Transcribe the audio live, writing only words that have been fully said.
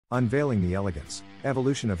Unveiling the elegance,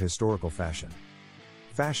 evolution of historical fashion.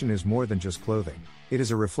 Fashion is more than just clothing, it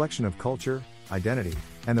is a reflection of culture, identity,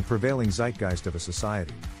 and the prevailing zeitgeist of a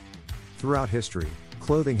society. Throughout history,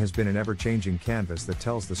 clothing has been an ever-changing canvas that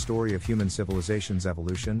tells the story of human civilization's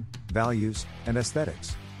evolution, values, and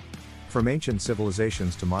aesthetics. From ancient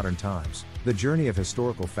civilizations to modern times, the journey of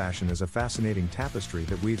historical fashion is a fascinating tapestry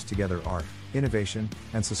that weaves together art, innovation,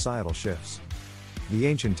 and societal shifts. The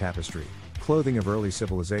ancient tapestry, clothing of early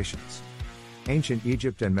civilizations. Ancient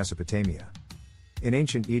Egypt and Mesopotamia. In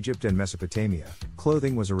ancient Egypt and Mesopotamia,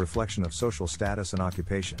 clothing was a reflection of social status and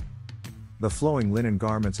occupation. The flowing linen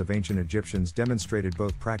garments of ancient Egyptians demonstrated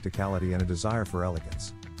both practicality and a desire for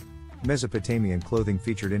elegance. Mesopotamian clothing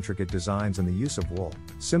featured intricate designs and the use of wool,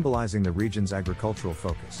 symbolizing the region's agricultural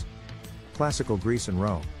focus. Classical Greece and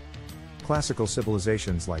Rome. Classical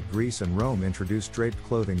civilizations like Greece and Rome introduced draped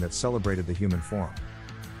clothing that celebrated the human form.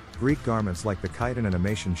 Greek garments like the chiton and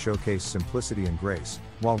amation showcased simplicity and grace,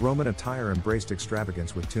 while Roman attire embraced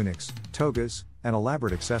extravagance with tunics, togas, and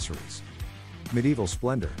elaborate accessories. Medieval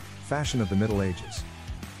splendor, fashion of the Middle Ages.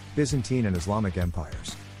 Byzantine and Islamic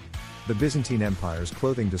empires. The Byzantine Empire's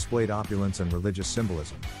clothing displayed opulence and religious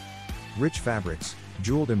symbolism. Rich fabrics,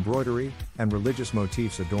 jeweled embroidery, and religious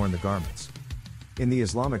motifs adorned the garments. In the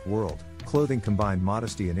Islamic world, clothing combined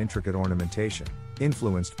modesty and intricate ornamentation,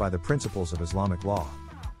 influenced by the principles of Islamic law.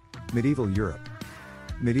 Medieval Europe.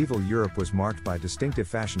 Medieval Europe was marked by distinctive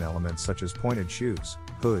fashion elements such as pointed shoes,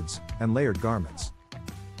 hoods, and layered garments.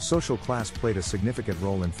 Social class played a significant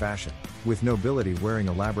role in fashion, with nobility wearing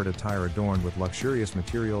elaborate attire adorned with luxurious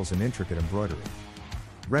materials and intricate embroidery.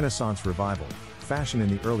 Renaissance revival, fashion in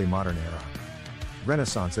the early modern era.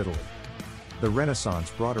 Renaissance Italy. The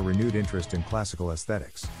Renaissance brought a renewed interest in classical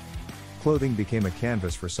aesthetics. Clothing became a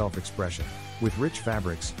canvas for self-expression, with rich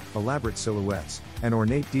fabrics, elaborate silhouettes, and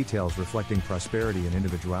ornate details reflecting prosperity and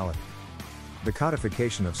individuality. The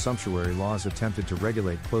codification of sumptuary laws attempted to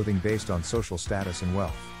regulate clothing based on social status and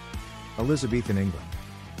wealth. Elizabethan England.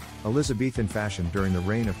 Elizabethan fashion during the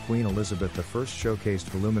reign of Queen Elizabeth I showcased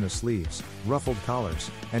voluminous sleeves, ruffled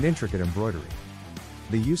collars, and intricate embroidery.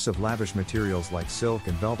 The use of lavish materials like silk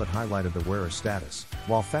and velvet highlighted the wearer's status,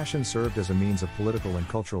 while fashion served as a means of political and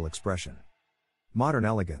cultural expression. Modern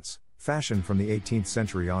elegance, fashion from the 18th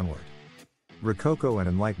century onward. Rococo and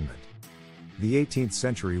Enlightenment. The 18th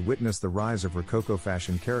century witnessed the rise of Rococo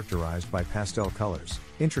fashion characterized by pastel colors,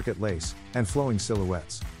 intricate lace, and flowing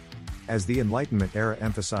silhouettes. As the Enlightenment era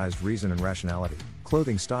emphasized reason and rationality,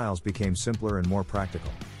 clothing styles became simpler and more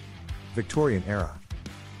practical. Victorian era.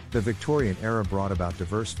 The Victorian era brought about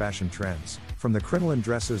diverse fashion trends, from the crinoline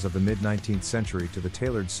dresses of the mid-19th century to the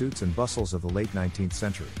tailored suits and bustles of the late 19th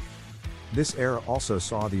century. This era also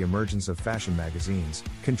saw the emergence of fashion magazines,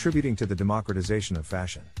 contributing to the democratization of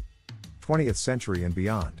fashion. 20th century and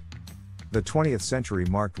beyond. The 20th century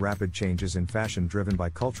marked rapid changes in fashion driven by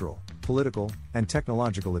cultural, political, and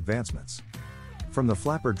technological advancements. From the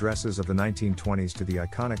flapper dresses of the 1920s to the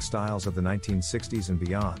iconic styles of the 1960s and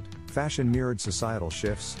beyond, fashion mirrored societal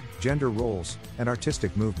shifts, gender roles, and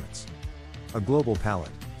artistic movements. A global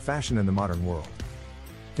palette, fashion in the modern world.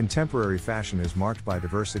 Contemporary fashion is marked by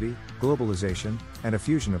diversity, globalization, and a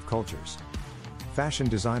fusion of cultures. Fashion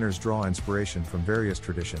designers draw inspiration from various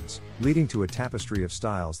traditions, leading to a tapestry of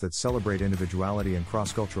styles that celebrate individuality and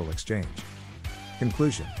cross-cultural exchange.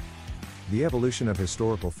 Conclusion. The evolution of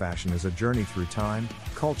historical fashion is a journey through time,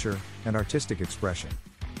 culture, and artistic expression.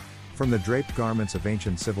 From the draped garments of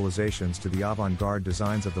ancient civilizations to the avant-garde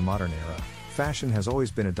designs of the modern era, fashion has always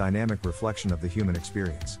been a dynamic reflection of the human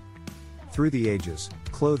experience. Through the ages,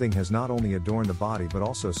 clothing has not only adorned the body but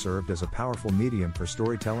also served as a powerful medium for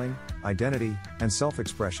storytelling, identity, and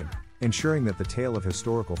self-expression, ensuring that the tale of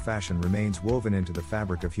historical fashion remains woven into the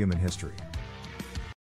fabric of human history.